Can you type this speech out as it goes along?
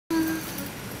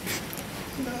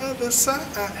the other side.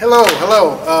 Hello,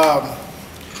 hello.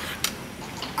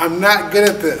 I'm not good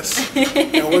at this.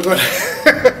 And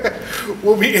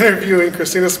we'll be interviewing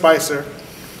Kristina Spicer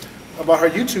about her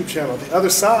YouTube channel, The Other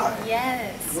Side.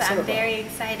 Yes, I'm very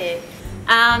excited.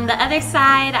 The Other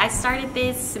Side, I started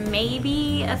this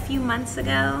maybe a few months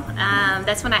ago.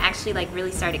 That's when I actually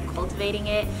really started cultivating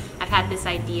it. I've had this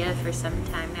idea for some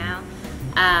time now.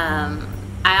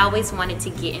 I always wanted to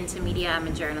get into media. I'm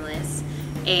a journalist,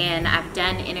 and I've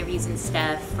done interviews and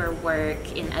stuff for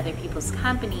work in other people's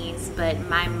companies, but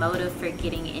my motive for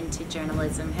getting into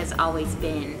journalism has always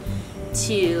been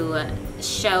to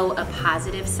show a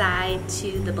positive side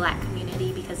to the Black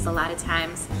community, because a lot of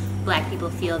times Black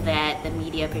people feel that the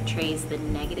media portrays the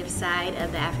negative side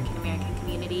of the African American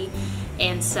community.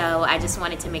 And so I just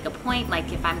wanted to make a point,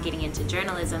 like, if I'm getting into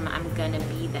journalism, I'm gonna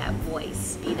be that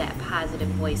voice, be that positive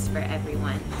voice for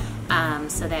everyone,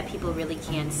 so that people really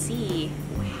can see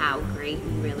how great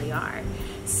we really are.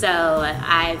 So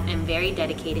I am very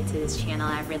dedicated to this channel.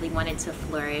 I really want it to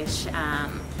flourish.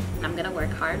 I'm gonna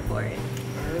work hard for it.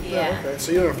 Yeah. Okay.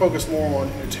 So you're gonna focus more on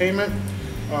entertainment,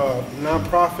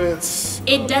 nonprofits.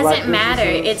 It doesn't matter.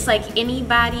 It's like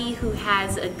anybody who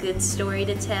has a good story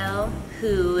to tell,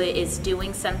 who is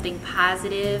doing something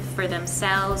positive for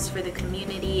themselves, for the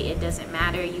community. It doesn't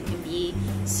matter. You can be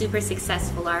super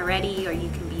successful already, or you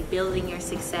can be building your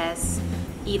success.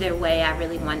 Either way, I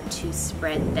really want to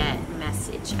spread that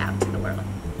message out to the world.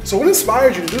 So what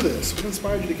inspired you to do this? What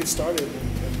inspired you to get started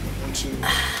and to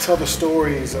tell the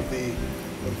stories of the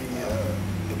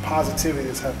positivity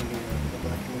that's happening in the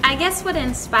Black community? I guess what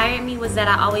inspired me was that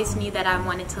I always knew that I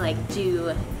wanted to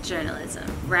do journalism,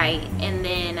 right? And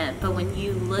then, but when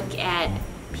you look at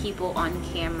people on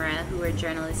camera who are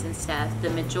journalists and stuff, the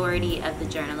majority of the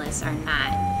journalists are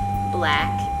not Black,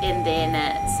 and then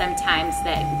sometimes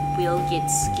that will get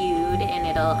skewed, and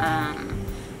it'll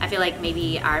I feel like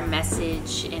maybe our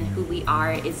message and who we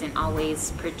are isn't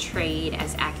always portrayed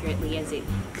as accurately as it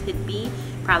could be,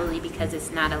 probably because it's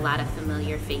not a lot of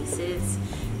familiar faces,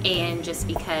 and just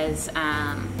because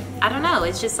I don't know,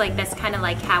 it's just like that's kind of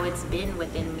like how it's been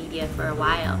within media for a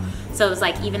while. So it was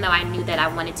like, even though I knew that I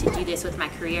wanted to do this with my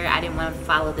career, I didn't want to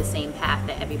follow the same path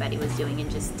that everybody was doing and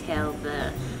just tell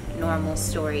the normal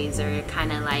stories, or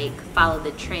kind of like follow the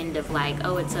trend of like,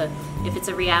 oh, if it's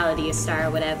a reality star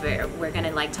or whatever, we're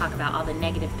gonna talk about all the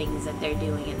negative things that they're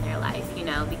doing in their life,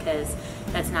 because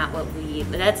that's not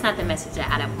the message that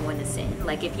I want to send.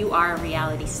 Like, if you are a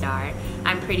reality star,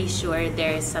 I'm pretty sure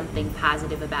there's something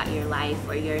positive about your life,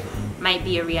 or you might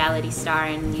be a reality star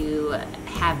and you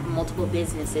have multiple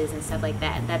businesses and stuff like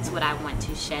that. That's what I want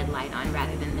to shed light on,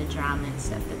 rather than the drama and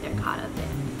stuff that they're caught up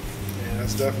in.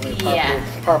 That's definitely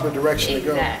a popular direction to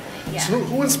go. Yeah. So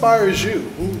who inspires you?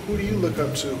 Who do you look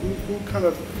up to? Who kind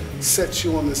of sets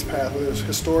you on this path, whether it's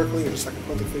historically or just like a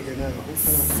public figure now?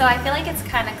 So I feel like it's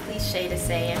kind of cliche to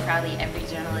say, and probably every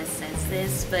journalist says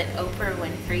this, but Oprah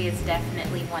Winfrey is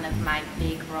definitely one of my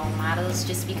big role models,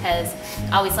 just because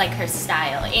I always like her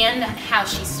style and how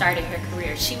she started her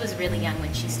career. She was really young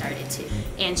when she started too,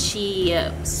 and she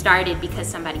started because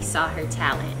somebody saw her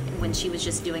talent when she was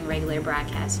just doing regular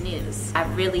broadcast news. I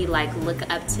really look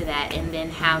up to that, and then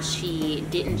how she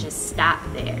didn't just stop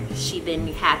there. She then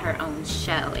had her own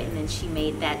show, and then she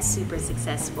made that super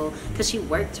successful because she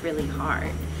worked really hard.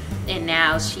 And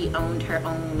now she owned her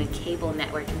own cable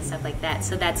network and stuff like that.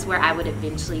 So that's where I would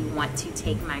eventually want to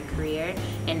take my career,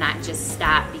 and not just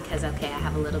stop because, okay, I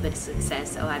have a little bit of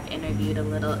success, so I've interviewed a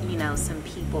little, some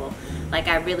people.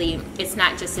 It's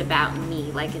not just about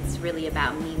me. It's really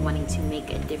about me wanting to make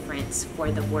a difference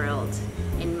for the world,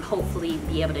 and hopefully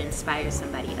be able to inspire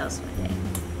somebody else one day.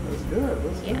 That's good.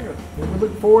 That's good. Well, we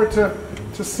look forward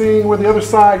to seeing where The Other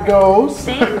Side goes.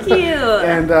 Thank you.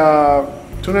 And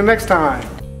tune in next time.